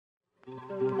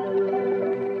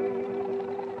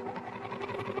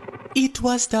It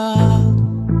was dark,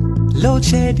 load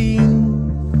shedding.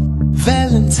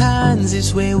 Valentines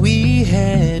is where we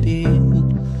headed.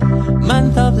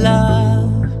 Month of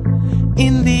love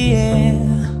in the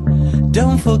air.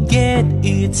 Don't forget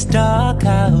it's dark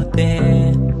out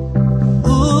there.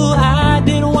 Ooh, I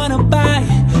didn't wanna buy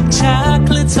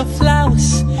chocolates or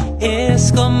flowers.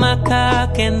 Eskom my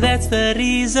cock, and that's the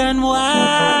reason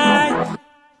why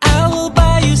I will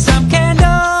buy you some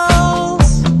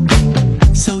candles,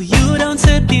 so you don't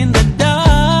sit in the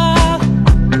dark.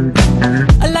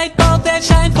 A light bulb that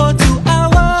shine for 2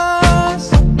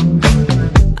 hours.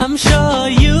 I'm sure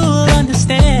you'll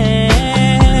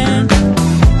understand.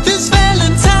 This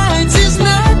Valentine's is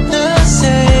not the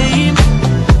same.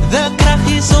 The crack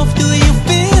is off, do you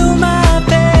feel my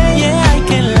pain? Yeah, I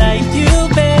can like you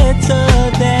better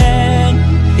than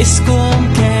Eskom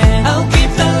can. I'll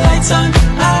keep the lights on,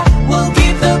 I will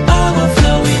keep the power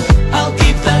flowing. I'll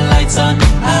keep the lights on,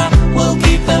 I will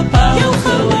keep the power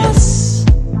flowing.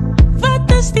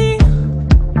 Wat is die?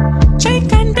 Jy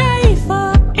kan die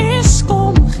vir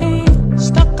Eskom gee.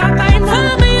 Stok aan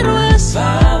my roos,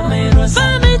 waar my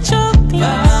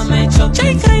chocolate.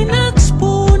 Jy kry niks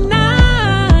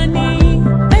punani.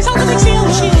 Dis al wat ek sê,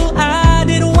 oh shit. I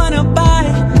didn't wanna buy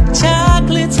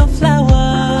chocolates or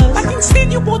flowers, but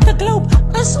instead you bought the globe.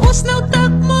 Is ons nou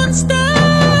dak monsters?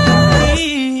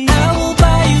 I will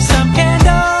buy you some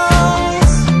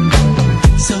candles,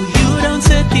 so you don't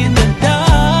sit in the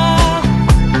dark.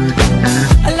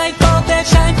 A light bulb that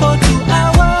shine for 2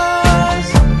 hours.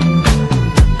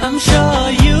 I'm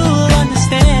sure you'll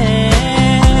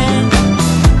understand.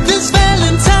 This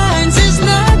Valentine's is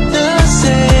not the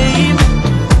same.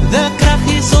 The crack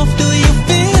is off, do you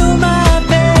feel my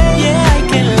pain? Yeah, I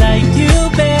can like you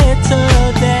better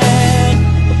than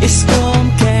Eskom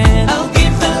can. I'll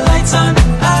keep the lights on,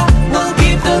 I will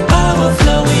keep the power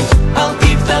flowing. I'll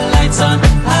keep the lights on,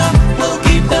 I will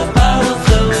keep the power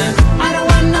flowing. I don't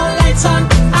want no lights on,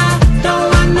 I don't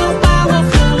want no power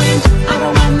flowing. I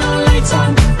don't want no lights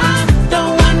on, I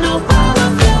don't want no power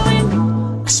flowing.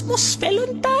 As mos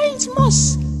Valentines mos,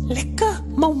 lekker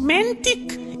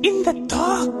romantic in the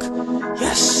dark.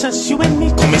 Yes, as you and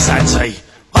me. Kom eens uit, sy.